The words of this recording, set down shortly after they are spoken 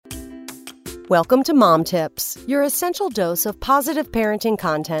Welcome to Mom Tips, your essential dose of positive parenting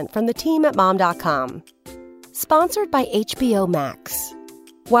content from the team at mom.com. Sponsored by HBO Max.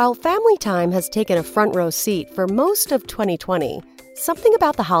 While family time has taken a front row seat for most of 2020, something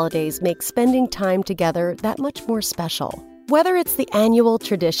about the holidays makes spending time together that much more special. Whether it's the annual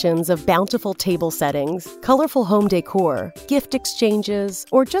traditions of bountiful table settings, colorful home decor, gift exchanges,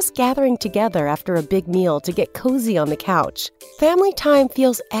 or just gathering together after a big meal to get cozy on the couch, family time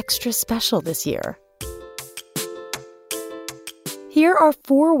feels extra special this year. Here are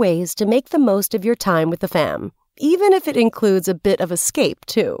 4 ways to make the most of your time with the fam, even if it includes a bit of escape,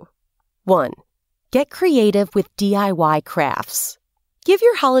 too. 1. Get creative with DIY crafts. Give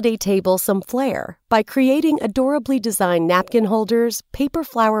your holiday table some flair by creating adorably designed napkin holders, paper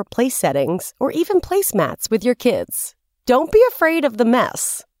flower place settings, or even placemats with your kids. Don't be afraid of the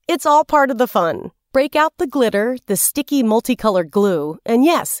mess. It's all part of the fun. Break out the glitter, the sticky multicolored glue, and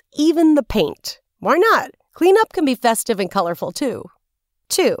yes, even the paint. Why not? Cleanup can be festive and colorful too.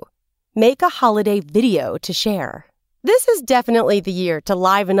 2. Make a holiday video to share. This is definitely the year to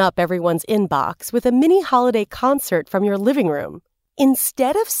liven up everyone's inbox with a mini holiday concert from your living room.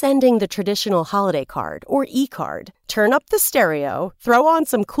 Instead of sending the traditional holiday card or e-card, turn up the stereo, throw on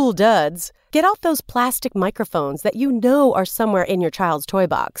some cool duds, get out those plastic microphones that you know are somewhere in your child's toy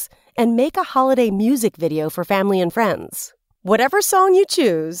box, and make a holiday music video for family and friends. Whatever song you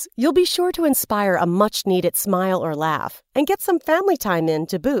choose, you'll be sure to inspire a much-needed smile or laugh and get some family time in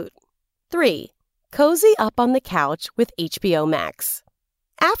to boot. 3. Cozy up on the couch with HBO Max.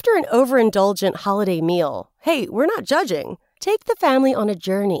 After an overindulgent holiday meal, hey, we're not judging. Take the family on a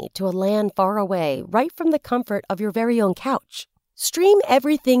journey to a land far away, right from the comfort of your very own couch. Stream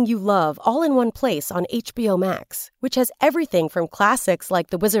everything you love all in one place on HBO Max, which has everything from classics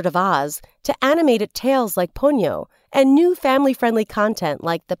like The Wizard of Oz to animated tales like Ponyo and new family-friendly content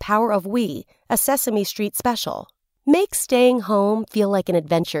like The Power of We, a Sesame Street special. Make staying home feel like an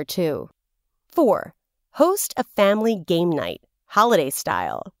adventure, too. 4. Host a family game night, holiday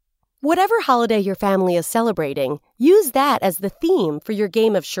style. Whatever holiday your family is celebrating, use that as the theme for your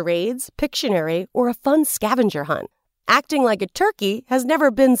game of charades, Pictionary, or a fun scavenger hunt. Acting like a turkey has never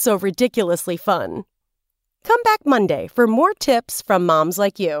been so ridiculously fun. Come back Monday for more tips from moms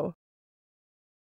like you.